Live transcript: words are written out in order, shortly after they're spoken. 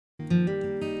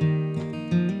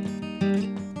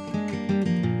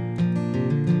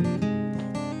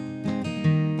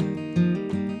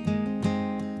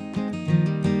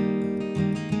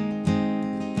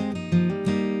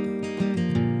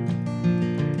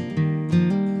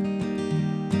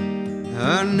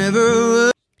I never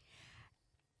would.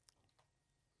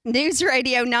 News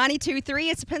Radio 92.3.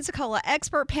 It's the Pensacola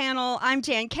Expert Panel. I'm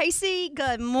Jan Casey.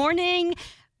 Good morning.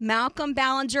 Malcolm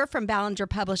Ballinger from Ballinger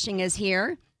Publishing is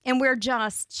here, and we're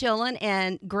just chilling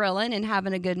and grilling and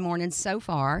having a good morning so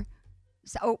far.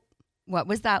 So, what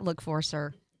was that look for,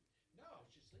 sir? No, I was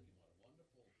just thinking what a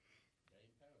wonderful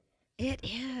day in paradise.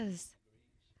 It is.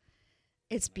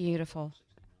 It's beautiful.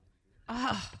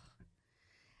 Oh,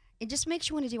 it just makes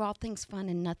you want to do all things fun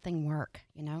and nothing work,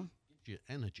 you know? Gives you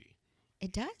energy.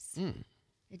 It does.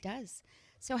 It does.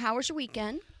 So how was your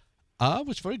weekend? It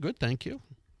was very good, thank you.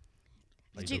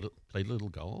 Played a little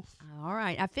golf. All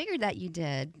right. I figured that you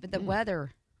did, but the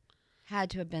weather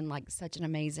had to have been like such an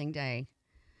amazing day.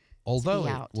 Although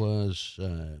it was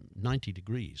 90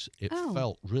 degrees, it Oh.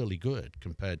 felt really good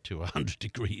compared to 100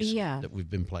 degrees Yeah. that we've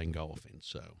been playing golf in.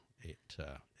 So it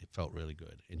felt really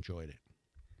good. Enjoyed it.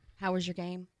 How was your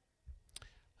game?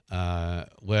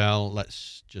 Well,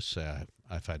 let's just say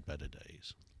I've had better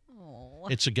days. Oh.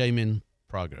 It's a game in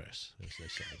progress, as they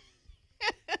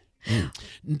say.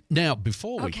 Now,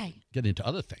 before we get into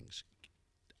other things,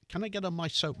 can I get on my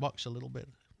soapbox a little bit?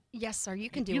 Yes, sir. You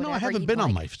can do You know, I whatever haven't you'd been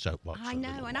on like. my soapbox. I for a know,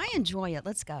 little and while. I enjoy it.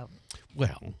 Let's go.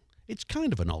 Well, it's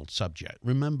kind of an old subject.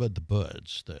 Remember the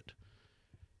birds that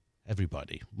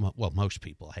everybody, well, most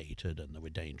people hated and they were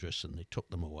dangerous, and they took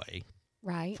them away,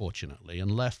 Right. fortunately,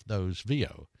 and left those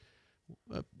VO,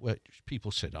 which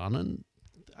people sit on, and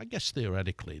I guess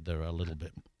theoretically they're a little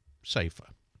bit safer.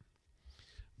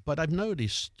 But I've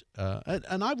noticed,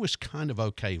 and I was kind of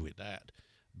okay with that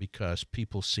because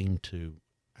people seem to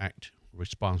act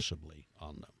responsibly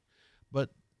on them.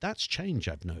 But that's changed,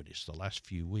 I've noticed, the last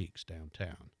few weeks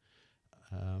downtown.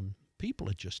 People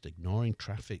are just ignoring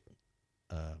traffic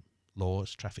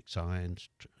laws, traffic signs,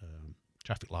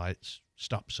 traffic lights,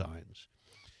 stop signs.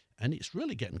 And it's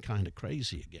really getting kind of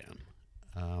crazy again.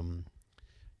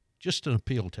 Just an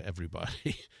appeal to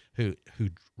everybody who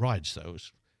rides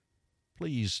those.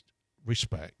 Please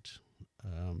respect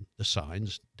the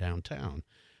signs downtown.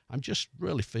 I'm just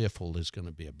really fearful there's going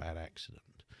to be a bad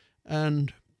accident.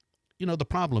 And, you know, the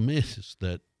problem is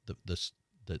that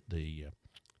the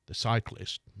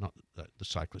cyclist, not the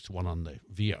cyclist, one on the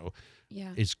VO,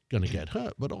 is going to get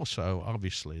hurt. But also,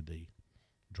 obviously, the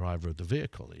driver of the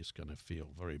vehicle is going to feel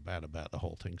very bad about the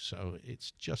whole thing. So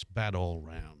it's just bad all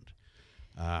round.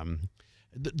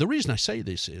 The reason I say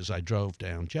this is I drove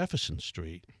down Jefferson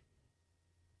Street,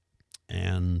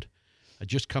 and I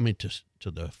just come into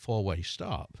the four-way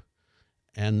stop,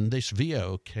 and this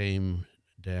VO came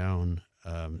down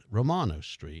Romano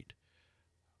Street,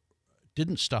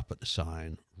 didn't stop at the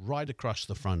sign, right across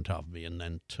the front of me, and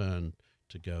then turned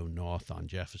to go north on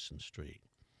Jefferson Street.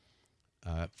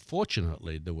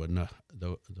 Fortunately, there were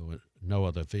no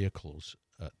other vehicles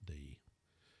at the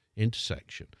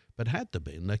intersection, but had there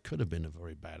been, there could have been a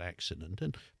very bad accident.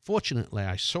 And fortunately,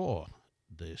 I saw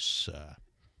this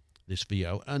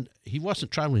VO, and he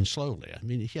wasn't traveling slowly. I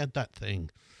mean, he had that thing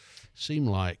seem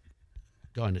like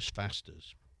going as fast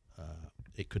as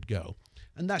it could go.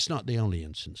 And that's not the only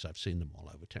instance. I've seen them all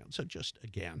over town. So just,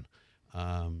 again,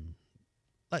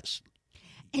 let's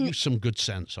use some good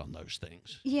sense on those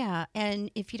things. Yeah,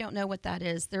 and if you don't know what that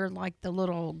is, they're like the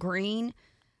little green,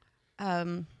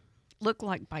 look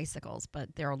like bicycles,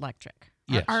 but they're electric.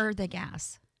 Yes. Are they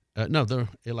gas? No, they're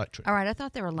electric. All right, I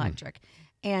thought they were electric.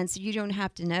 And so you don't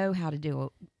have to know how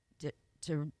to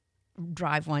to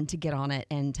drive one to get on it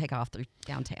and take off through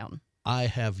downtown. I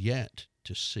have yet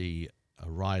to see a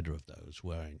rider of those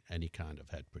wearing any kind of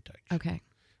head protection. Okay.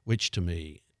 Which to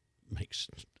me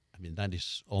that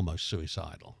is almost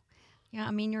suicidal. Yeah,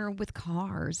 I mean, you're with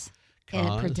cars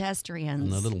and pedestrians.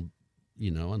 And a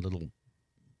little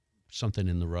something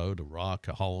in the road, a rock,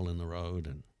 a hole in the road,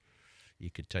 and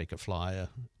you could take a flyer.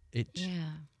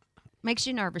 Makes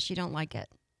you nervous. You don't like it.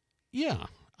 Yeah.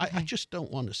 Okay. I just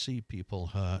don't want to see people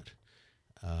hurt.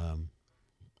 I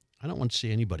don't want to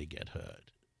see anybody get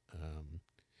hurt.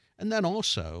 And then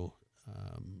also,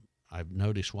 I've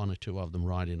noticed one or two of them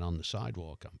riding on the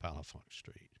sidewalk on Palafox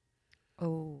Street.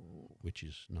 Oh. Which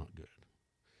is not good.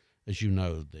 As you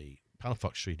know, the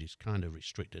Palafox Street is kind of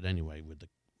restricted anyway with the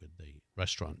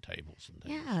restaurant tables and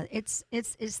things. Yeah, it's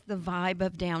the vibe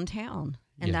of downtown,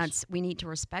 and Yes. we need to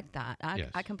respect that.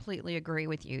 I completely agree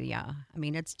with you. Yeah, I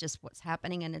mean, it's just what's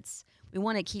happening, and we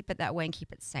want to keep it that way and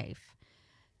keep it safe.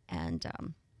 And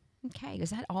okay,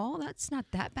 is that all? That's not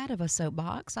that bad of a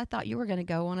soapbox. I thought you were going to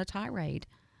go on a tirade.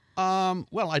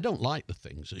 Well, I don't like the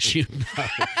things, as you know.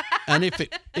 And if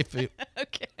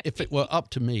it were up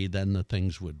to me, then the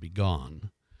things would be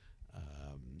gone.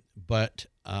 But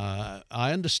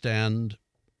I understand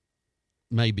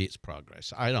maybe it's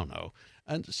progress. I don't know.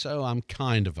 And so I'm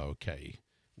kind of okay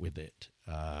with it.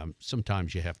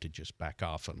 Sometimes you have to just back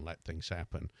off and let things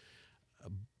happen,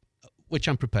 which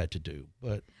I'm prepared to do.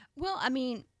 But well, I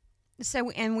mean, so,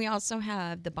 and we also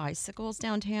have the bicycles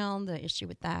downtown, the issue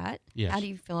with that. yes. How do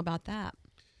you feel about that?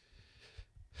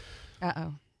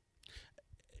 Uh-oh.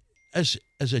 As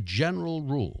a general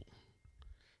rule,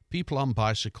 people on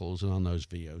bicycles and on those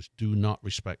VOs do not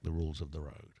respect the rules of the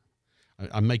road.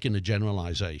 I'm making a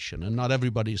generalization, and not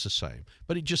everybody's the same.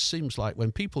 But it just seems like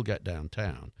when people get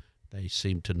downtown, they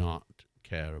seem to not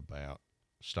care about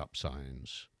stop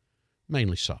signs,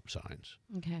 mainly stop signs.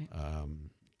 Okay.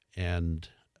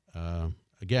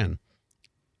 Again,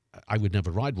 I would never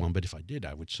ride one, but if I did,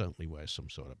 I would certainly wear some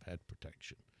sort of head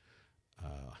protection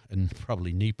and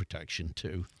probably knee protection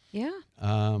too. Yeah.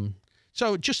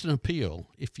 So just an appeal,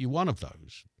 if you're one of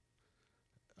those,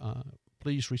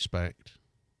 please respect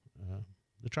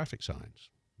the traffic signs,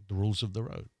 the rules of the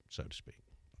road, so to speak.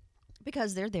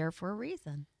 Because they're there for a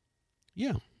reason.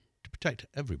 Yeah, to protect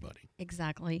everybody.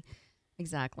 Exactly.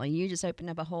 Exactly. You just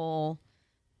opened up a whole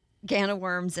can of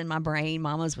worms in my brain.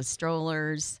 Mamas with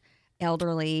strollers,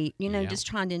 elderly, Yeah. just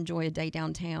trying to enjoy a day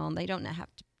downtown. They don't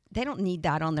need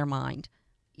that on their mind,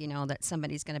 that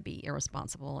somebody's going to be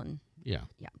irresponsible. And Yeah.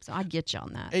 So I get you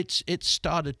on that. It's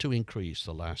started to increase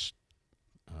the last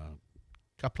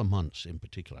couple of months in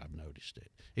particular. I've noticed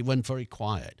it. It went very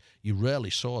quiet. You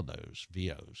rarely saw those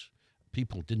VOs.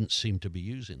 People didn't seem to be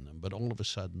using them, but all of a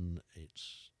sudden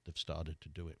they've started to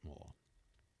do it more.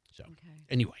 So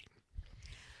Anyway,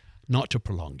 not to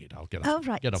prolong it, I'll get off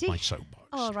my soapbox.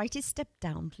 All righty, step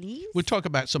down, please. We'll talk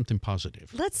about something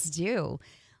positive. Let's do.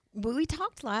 Well, we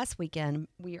talked last weekend.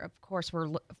 We're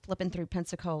flipping through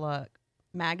Pensacola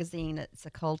magazine. It's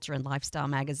a culture and lifestyle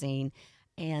magazine,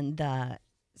 and the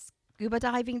scuba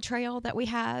diving trail that we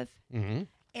have. Mm-hmm.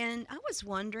 And I was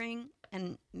wondering,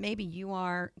 and maybe you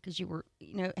are, because you were,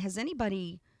 has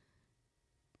anybody,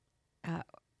 how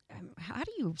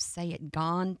do you say it,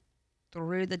 gone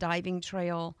through the diving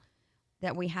trail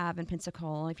that we have in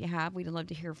Pensacola? If you have, we'd love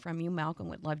to hear from you. Malcolm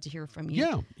would love to hear from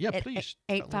you. Yeah, please.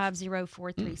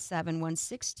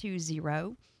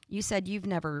 850-437-1620. You said you've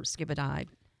never scuba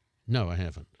dived. No, I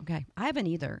haven't. Okay. I haven't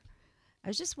either. I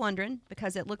was just wondering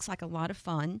because it looks like a lot of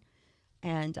fun.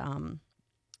 And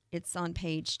it's on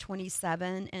page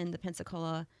 27 in the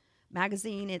Pensacola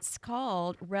magazine. It's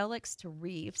called Relics to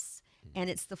Reefs, and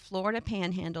it's the Florida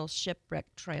Panhandle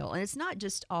Shipwreck Trail. And it's not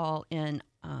just all in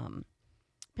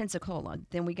Pensacola.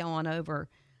 Then we go on over,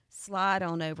 slide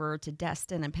on over to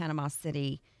Destin and Panama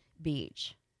City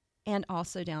Beach, and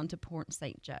also down to Port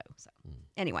St. Joe. So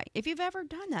anyway, if you've ever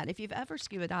done that, if you've ever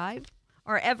scuba dived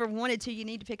or ever wanted to, you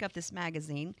need to pick up this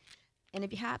magazine. And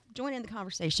if you have, join in the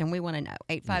conversation. We want to know.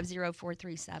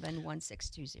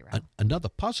 850-437-1620. Another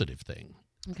positive thing,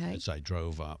 Okay. as I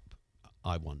drove up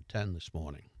I-110 this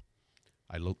morning,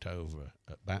 I looked over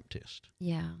at Baptist.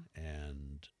 Yeah.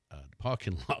 And the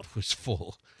parking lot was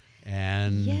full.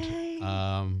 And Yay.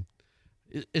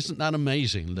 Isn't that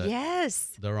amazing that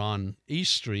Yes. they're on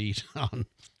East Street on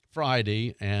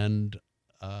Friday and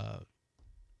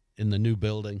in the new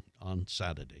building on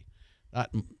Saturday? That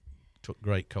took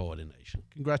great coordination.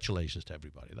 Congratulations to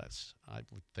everybody. I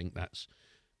would think that's,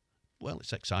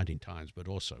 it's exciting times, but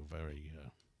also very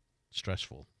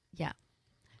stressful. Yeah.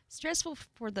 Stressful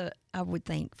I would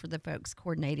think, for the folks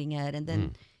coordinating it. And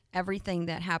then everything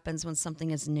that happens when something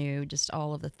is new, just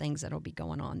all of the things that will be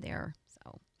going on there.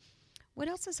 So what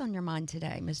else is on your mind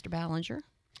today, Mr. Ballinger?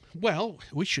 Well,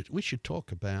 we should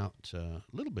talk about a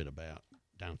little bit about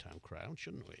Downtown Crowd,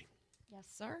 shouldn't we? Yes,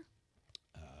 sir.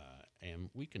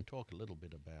 And we can talk a little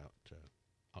bit about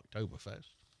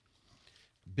Oktoberfest.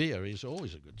 Beer is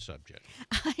always a good subject.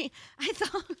 I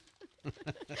thought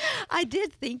I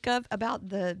did think about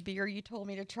the beer you told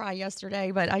me to try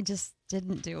yesterday, but I just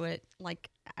didn't do it.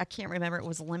 Like, I can't remember. It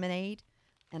was lemonade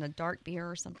and a dark beer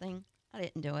or something. I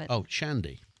didn't do it. Oh,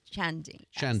 Shandy. Shandy.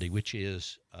 Shandy, Yes. which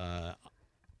is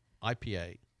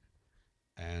IPA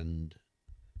and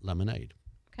lemonade.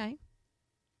 Okay.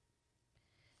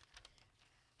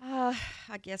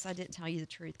 I guess I didn't tell you the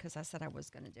truth because I said I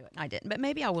was going to do it, and I didn't. But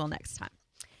maybe I will next time.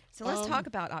 So let's talk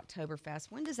about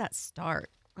Oktoberfest. When does that start?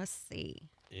 Let's see.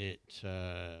 It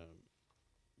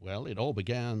all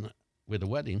began with a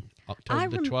wedding, October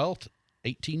the 12th,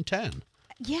 1810.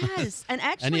 Yes, and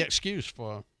actually, Any excuse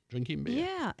for drinking beer?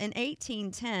 yeah, in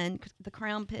 1810, the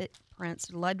Crown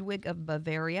Prince Ludwig of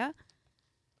Bavaria,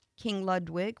 King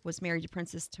Ludwig, was married to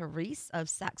Princess Therese of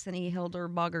Saxony,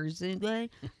 Hilderburger,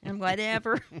 and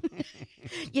whatever.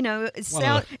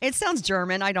 It sounds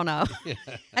German. I don't know.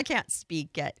 I can't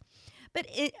speak it. But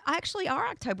actually,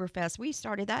 our Oktoberfest, we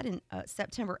started that in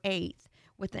September 8th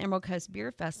with the Emerald Coast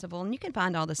Beer Festival. And you can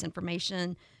find all this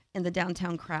information in the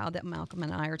Downtown Crowd that Malcolm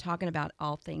and I are talking about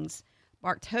all things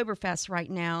Oktoberfest right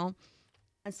now.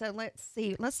 And so let's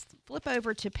see. Let's flip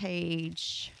over to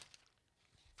page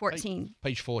 14.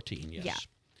 Page 14, yes. Yeah,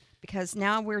 because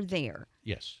now we're there.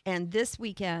 Yes. And this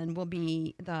weekend will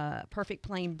be the Perfect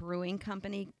Plain Brewing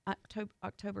Company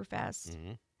Oktoberfest.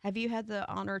 Mm-hmm. Have you had the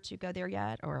honor to go there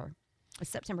yet? Or it's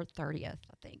September 30th,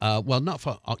 I think. Well, not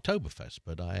for Oktoberfest,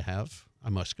 but I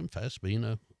must confess, been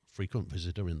a frequent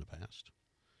visitor in the past.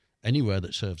 Anywhere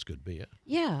that serves good beer.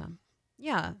 Yeah.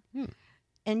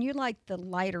 And you like the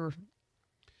lighter...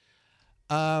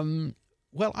 well,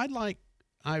 I like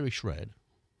Irish Red.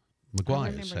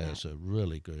 Maguire's has a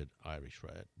really good Irish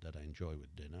Red that I enjoy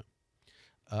with dinner.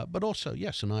 But also,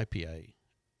 yes, an IPA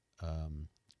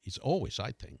is always,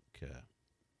 I think,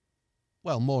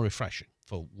 more refreshing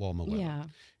for warmer weather. Yeah.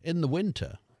 In the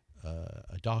winter,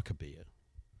 a darker beer,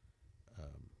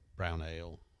 brown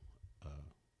ale,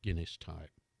 Guinness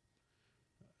type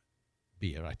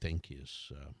beer, I think,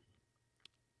 is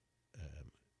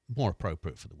more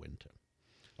appropriate for the winter.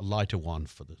 A lighter one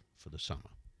for the summer.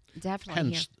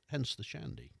 Definitely. Hence the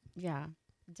shandy. Yeah,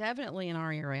 definitely in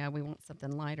our area, we want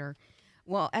something lighter.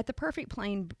 Well, at the Perfect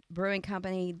Plain Brewing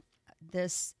Company,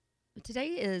 today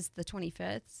is the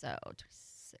 25th, so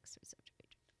 26,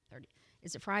 30.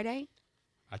 Is it Friday?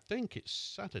 I think it's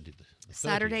Saturday. The 30th.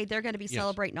 Saturday, they're going to be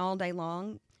celebrating all day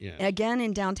long. Yeah. Again,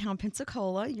 in downtown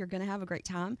Pensacola, you're going to have a great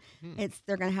time.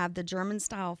 They're going to have the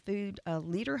German-style food,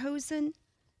 lederhosen,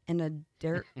 and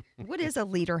what is a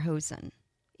lederhosen?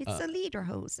 It's a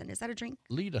lederhosen. Is that a drink?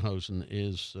 Lederhosen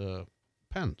is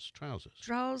pants, trousers.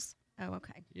 Drawers? Oh,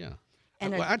 okay. Yeah.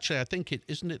 And actually, I think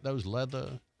isn't it those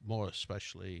leather, more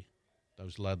especially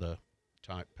those leather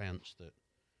type pants that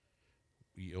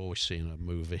you always see in the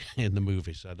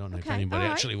movies. I don't know if anybody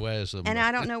actually wears them. And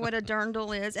I don't know what a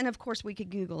dirndl is. And of course, we could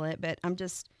Google it, but I'm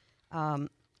just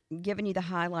giving you the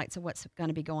highlights of what's going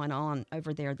to be going on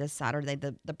over there this Saturday.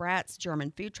 The Bratz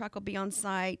German food truck will be on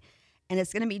site, and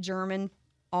it's going to be German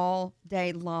all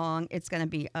day long. It's going to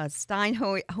be a Stein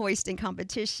hoisting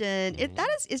competition.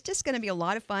 It's just going to be a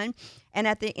lot of fun. And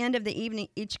at the end of the evening,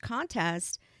 each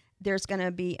contest, there's going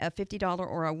to be a $50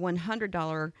 or a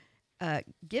 $100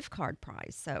 gift card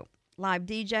prize. So live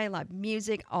DJ, live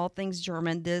music, all things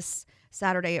German this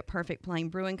Saturday at Perfect Plain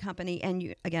Brewing Company. And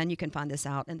you can find this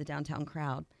out in the Downtown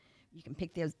Crowd. You can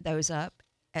pick those up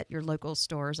at your local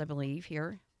stores, I believe,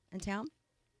 here in town.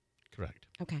 Correct.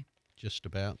 Okay. Just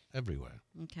about everywhere.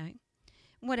 Okay.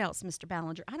 What else, Mr.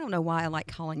 Ballinger? I don't know why I like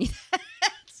calling you that.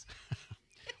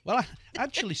 Well,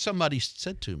 actually, somebody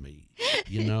said to me,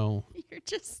 your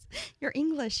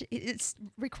English, it's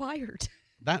required.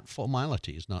 That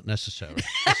formality is not necessary.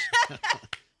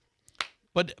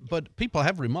 But people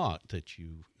have remarked that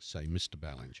you say Mr.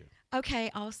 Ballinger. Okay,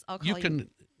 I'll call you. You can.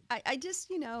 I just,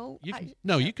 you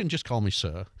can just call me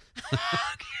sir.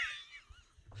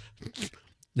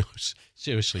 No,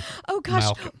 seriously. Oh, gosh.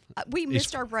 Malcolm We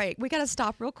missed our break. We got to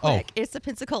stop real quick. Oh. It's the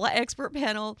Pensacola Expert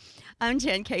Panel. I'm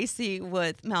Jan Casey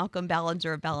with Malcolm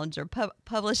Ballinger of Ballinger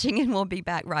Publishing, and we'll be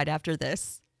back right after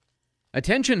this.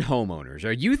 Attention homeowners,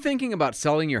 are you thinking about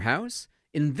selling your house?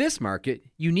 In this market,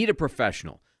 you need a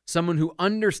professional, someone who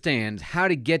understands how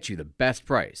to get you the best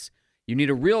price. You need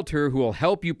a realtor who will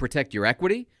help you protect your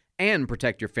equity and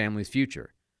protect your family's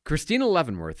future. Christina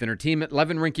Leavenworth and her team at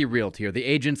Levin Rinke Realty are the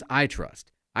agents I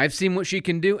trust. I've seen what she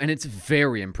can do, and it's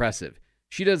very impressive.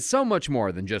 She does so much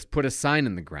more than just put a sign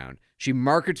in the ground. She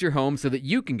markets your home so that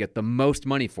you can get the most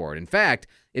money for it. In fact,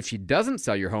 if she doesn't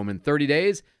sell your home in 30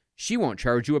 days, she won't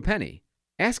charge you a penny.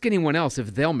 Ask anyone else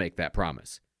if they'll make that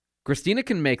promise. Christina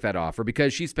can make that offer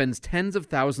because she spends tens of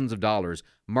thousands of dollars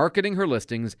marketing her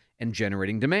listings and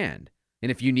generating demand. And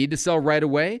if you need to sell right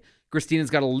away, Christina's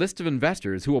got a list of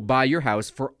investors who will buy your house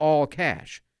for all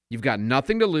cash. You've got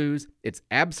nothing to lose. It's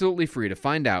absolutely free to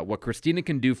find out what Christina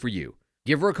can do for you.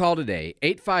 Give her a call today,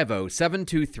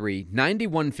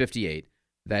 850-723-9158.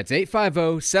 That's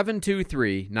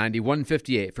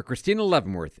 850-723-9158 for Christina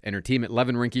Leavenworth and her team at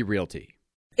Levin Rinke Realty.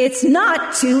 It's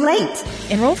not too late.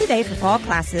 Enroll today for fall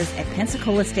classes at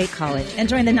Pensacola State College and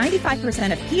join the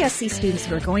 95% of PSC students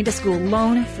who are going to school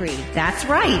loan-free. That's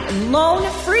right,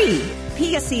 loan-free.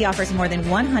 PSC offers more than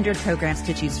 100 programs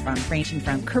to choose from, ranging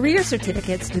from career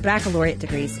certificates to baccalaureate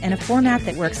degrees in a format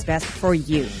that works best for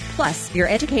you. Plus, your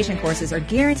education courses are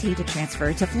guaranteed to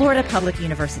transfer to Florida public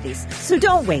universities. So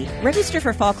don't wait. Register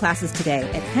for fall classes today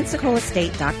at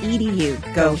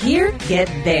pensacolaState.edu. Go here, get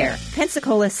there.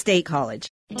 Pensacola State College.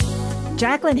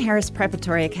 Jacqueline Harris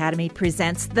Preparatory Academy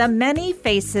presents The Many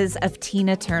Faces of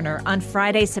Tina Turner on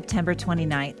Friday, September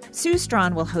 29th. Sue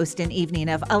Strawn will host an evening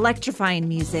of electrifying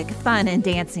music, fun, and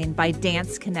dancing by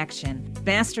Dance Connection.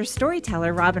 Master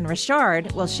storyteller Robin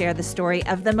Richard will share the story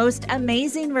of the most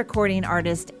amazing recording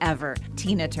artist ever,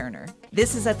 Tina Turner.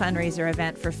 This is a fundraiser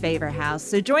event for Favor House,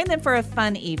 so join them for a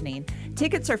fun evening.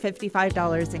 Tickets are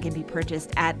 $55 and can be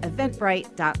purchased at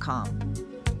eventbrite.com.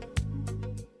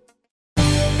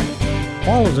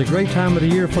 Fall is a great time of the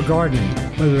year for gardening,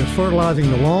 whether it's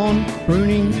fertilizing the lawn,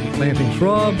 pruning, planting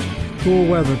shrubs, cool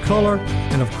weather color,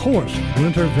 and of course,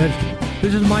 winter vegetables.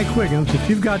 This is Mike Quiggins. If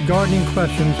you've got gardening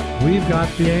questions, we've got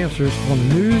the answers on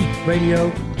the News Radio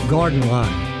Garden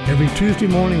Line. Every Tuesday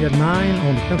morning at 9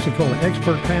 on the Pensacola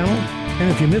Expert Panel.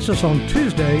 And if you miss us on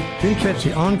Tuesday, then catch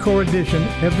the Encore edition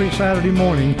every Saturday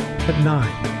morning at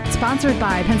 9. Sponsored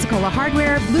by Pensacola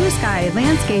Hardware, Blue Sky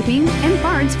Landscaping, and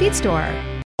Barnes Feed Store.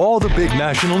 All the big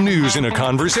national news in a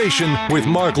conversation with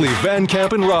Markley, Van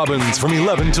Camp, and Robbins from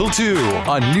 11 till 2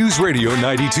 on News Radio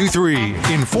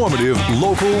 92.3. Informative,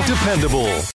 local, dependable.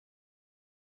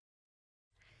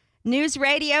 News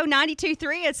Radio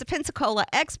 92.3. It's the Pensacola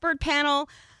Expert Panel.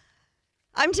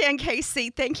 I'm Jan Casey.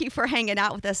 Thank you for hanging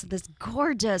out with us this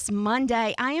gorgeous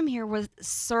Monday. I am here with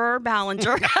Sir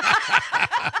Ballinger.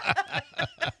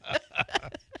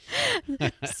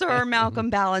 Sir Malcolm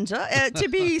Ballinger, to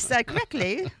be said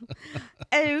correctly.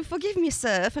 Oh, forgive me,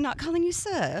 sir, for not calling you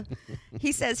sir.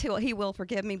 He says he will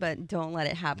forgive me, but don't let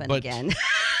it happen again.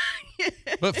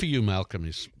 But for you, Malcolm,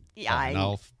 is I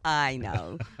know.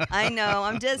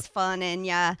 I'm just funning.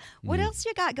 Yeah. What else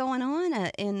you got going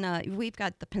on? We've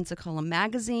got the Pensacola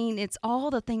magazine. It's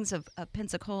all the things of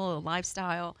Pensacola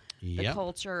lifestyle, the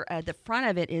culture. The front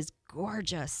of it is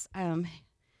gorgeous.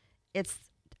 It's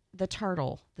the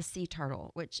turtle, the sea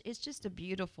turtle, which is just a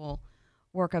beautiful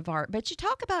work of art. But you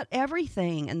talk about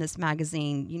everything in this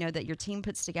magazine, that your team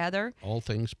puts together. All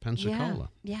things Pensacola.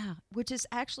 Yeah, which is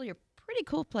actually a pretty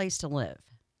cool place to live.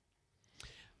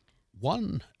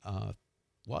 One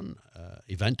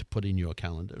event to put in your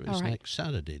calendar is next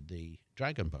Saturday, the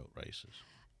Dragon Boat races.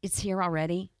 It's here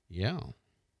already? Yeah.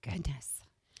 Goodness.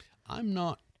 I'm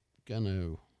not going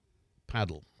to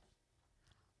paddle.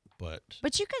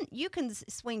 But you can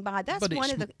swing by. That's one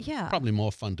of the probably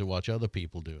more fun to watch other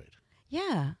people do it.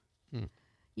 Yeah.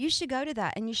 You should go to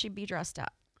that, and you should be dressed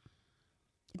up.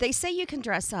 They say you can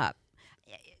dress up.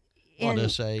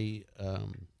 As a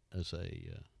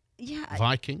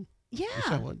Viking? Yeah.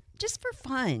 Just for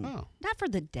fun. Oh. Not for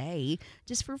the day,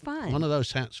 just for fun. One of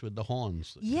those hats with the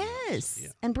horns. Yes. Yeah.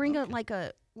 And bring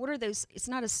what are those? It's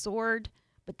not a sword,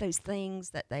 but those things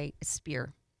that they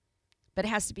spear. But it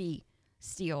has to be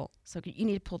steel, so you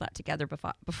need to pull that together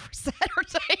before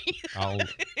Saturday.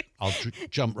 I'll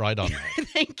jump right on that.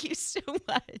 Thank you so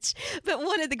much. But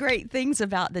one of the great things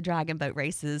about the Dragon Boat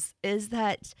races is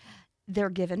that they're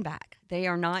giving back. They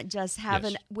are not just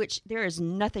having, which there is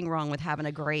nothing wrong with having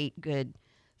a great, good,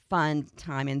 fun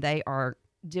time, and they are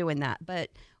doing that. But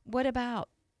what about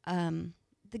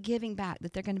the giving back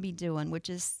that they're going to be doing, which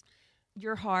is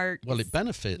your heart? Well, it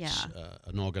benefits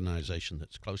an organization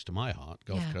that's close to my heart,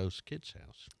 Gulf Coast Kids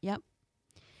House. Yep.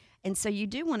 And so you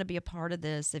do want to be a part of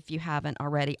this if you haven't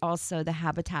already. Also, the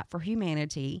Habitat for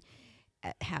Humanity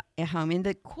at home. And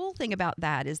the cool thing about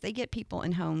that is they get people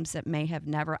in homes that may have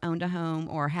never owned a home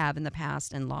or have in the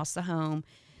past and lost the home.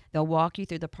 They'll walk you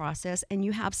through the process, and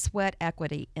you have sweat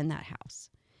equity in that house.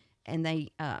 And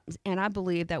and I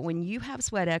believe that when you have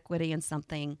sweat equity in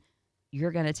something,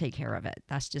 you're going to take care of it.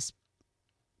 That's just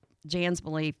Jan's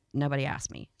belief. Nobody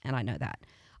asked me, and I know that.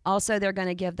 Also, they're going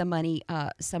to give the money,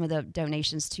 some of the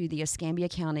donations to the Escambia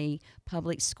County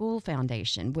Public School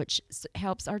Foundation, which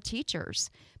helps our teachers.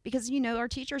 Because, our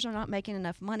teachers are not making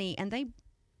enough money, and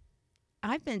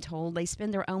I've been told they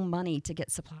spend their own money to get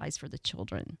supplies for the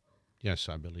children. Yes,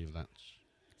 I believe that.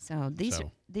 So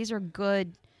these are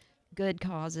good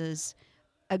causes.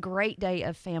 A great day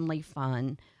of family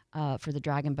fun for the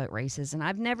Dragon Boat races. And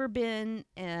I've never been,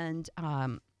 and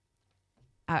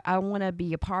I want to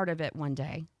be a part of it one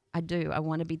day. I do. I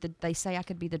want to be they say I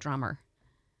could be the drummer.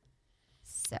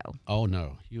 So. Oh,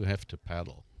 no. You have to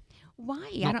paddle. Why?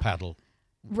 Not paddle.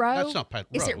 Row? That's not paddle.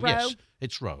 Is it row? Yes,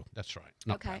 it's row. That's right.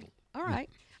 Not paddle. All right.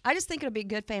 I just think it'll be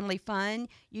good family fun.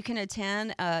 You can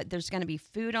attend. There's going to be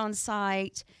food on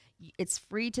site. It's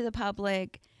free to the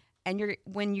public. And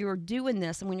when you're doing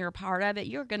this and when you're a part of it,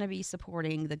 you're going to be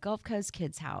supporting the Gulf Coast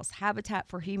Kids House, Habitat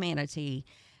for Humanity,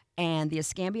 and the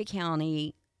Escambia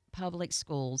County Public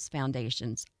Schools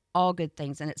Foundations. All good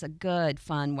things. And it's a good,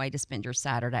 fun way to spend your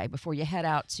Saturday before you head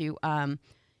out to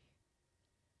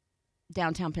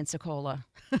downtown Pensacola.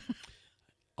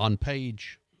 On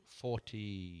page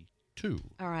 42.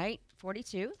 All right,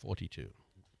 42. 42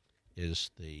 is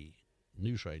the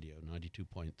News Radio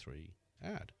 92.3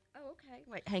 ad. Oh, okay.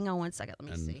 Wait, hang on one second.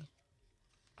 Let me see.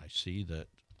 I see that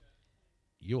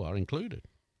you are included.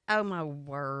 Oh, my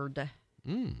word.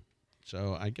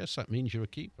 So I guess that means you're a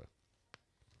keeper.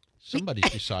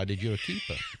 Somebody's decided you're a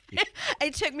keeper.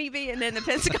 It took me being in the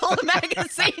Pensacola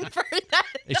magazine for that.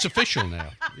 It's official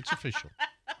now. It's official.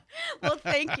 Well,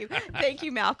 thank you. Thank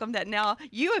you, Malcolm, that now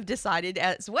you have decided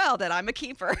as well that I'm a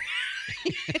keeper.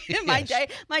 My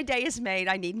day is made.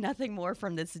 I need nothing more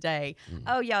from this day.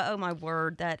 Oh, yeah. Oh, my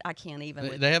word. That I can't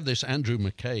even. They have this Andrew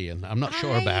McKay, and I'm not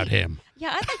sure about him.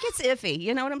 Yeah, I think it's iffy.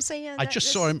 You know what I'm saying? I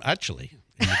just saw him, actually,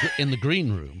 in the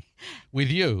green room with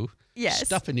you, yes,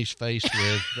 stuffing his face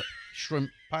with shrimp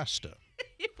pasta.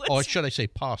 Or should I say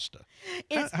pasta?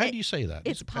 How do you say that?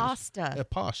 It's pasta.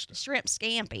 Pasta. Shrimp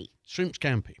scampi. Shrimp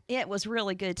scampi. It was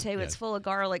really good, too. Yeah. It's full of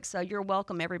garlic, so you're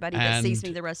welcome, everybody that sees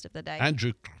me the rest of the day.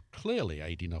 Andrew clearly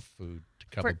ate enough food to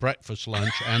cover breakfast,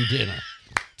 lunch, and dinner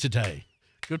today.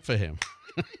 Good for him.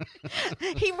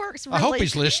 He works really... I hope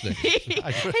he's listening. He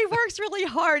works really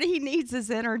hard. He needs his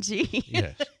energy.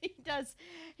 Yes.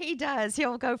 He does.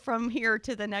 He'll go from here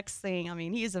to the next thing. I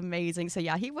mean, he's amazing. So,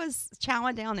 yeah, he was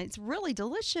chowing down. It's really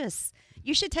delicious.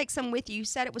 You should take some with you. You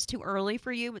said it was too early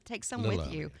for you, but take some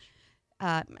with you.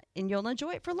 And you'll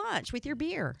enjoy it for lunch with your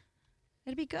beer.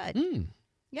 It'll be good.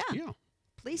 Yeah.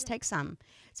 Please take some.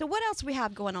 So what else we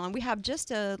have going on? We have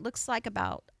just looks like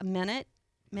about a minute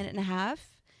and a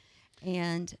half.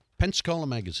 And Pensacola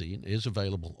Magazine is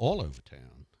available all over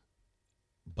town,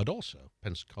 but also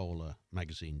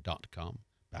PensacolaMagazine.com,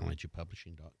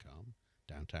 BallingerPublishing.com,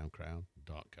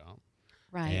 DowntownCrowd.com.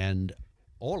 Right. And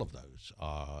all of those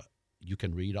you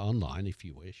can read online if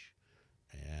you wish.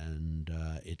 And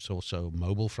it's also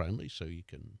mobile friendly, so you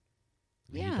can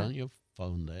read on your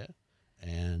phone there.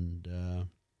 And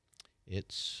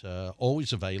it's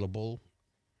always available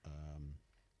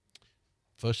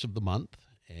first of the month.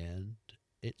 And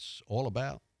it's all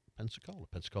about Pensacola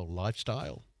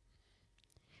lifestyle.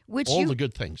 All the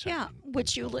good things. Yeah,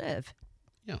 which you live.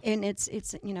 Yeah. And it's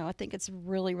I think it's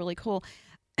really, really cool.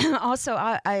 Also,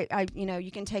 I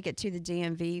you can take it to the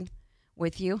DMV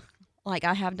with you, like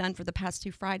I have done for the past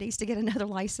 2 Fridays, to get another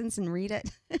license and read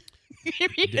it.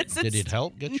 Did it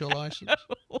help get your license?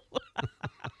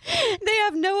 They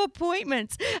have no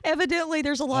appointments. Evidently,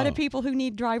 there's a lot of people who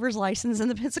need driver's license in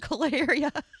the Pensacola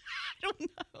area. I don't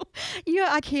know. Yeah,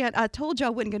 I can't. I told you I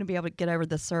wasn't going to be able to get over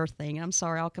the sir thing. I'm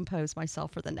sorry. I'll compose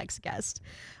myself for the next guest.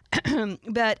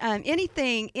 But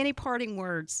any parting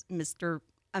words,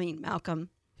 Malcolm?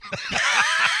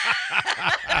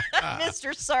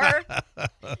 Mr. Sir,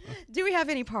 do we have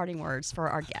any parting words for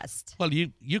our guest? Well,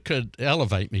 you could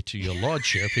elevate me to your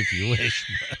lordship if you wish,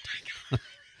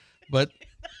 but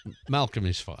Malcolm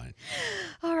is fine.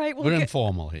 All right. Well, we're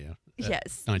informal here.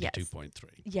 Yes. 92.3.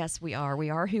 Yes, we are. We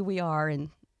are who we are, and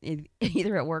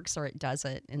either it works or it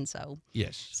doesn't. And so,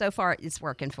 yes. So far, it's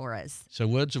working for us. So,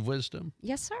 words of wisdom?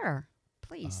 Yes, sir.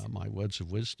 Please. My words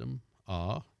of wisdom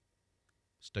are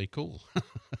stay cool.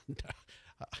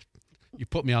 You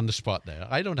put me on the spot there.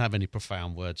 I don't have any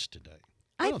profound words today.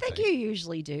 I think you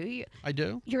usually do. I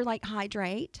do? You're like,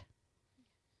 hydrate.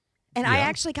 And Yeah. I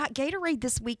actually got Gatorade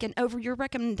this weekend over your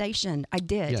recommendation. I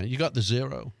did. Yeah, you got the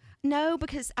zero? No,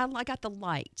 because I got the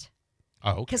light.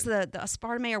 Oh, okay. Because the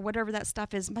aspartame or whatever that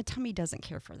stuff is, my tummy doesn't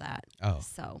care for that. Oh.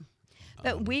 So,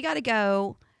 but we got to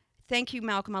go. Thank you,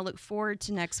 Malcolm. I look forward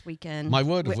to next weekend. My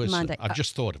word of wisdom, Monday. I've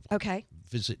just thought of one. Okay.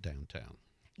 Visit downtown.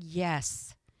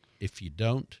 Yes. If you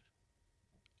don't,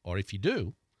 or if you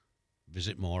do,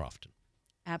 visit more often.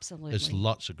 Absolutely. There's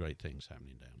lots of great things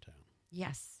happening downtown.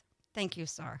 Yes. Thank you,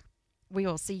 sir. We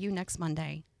will see you next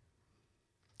Monday.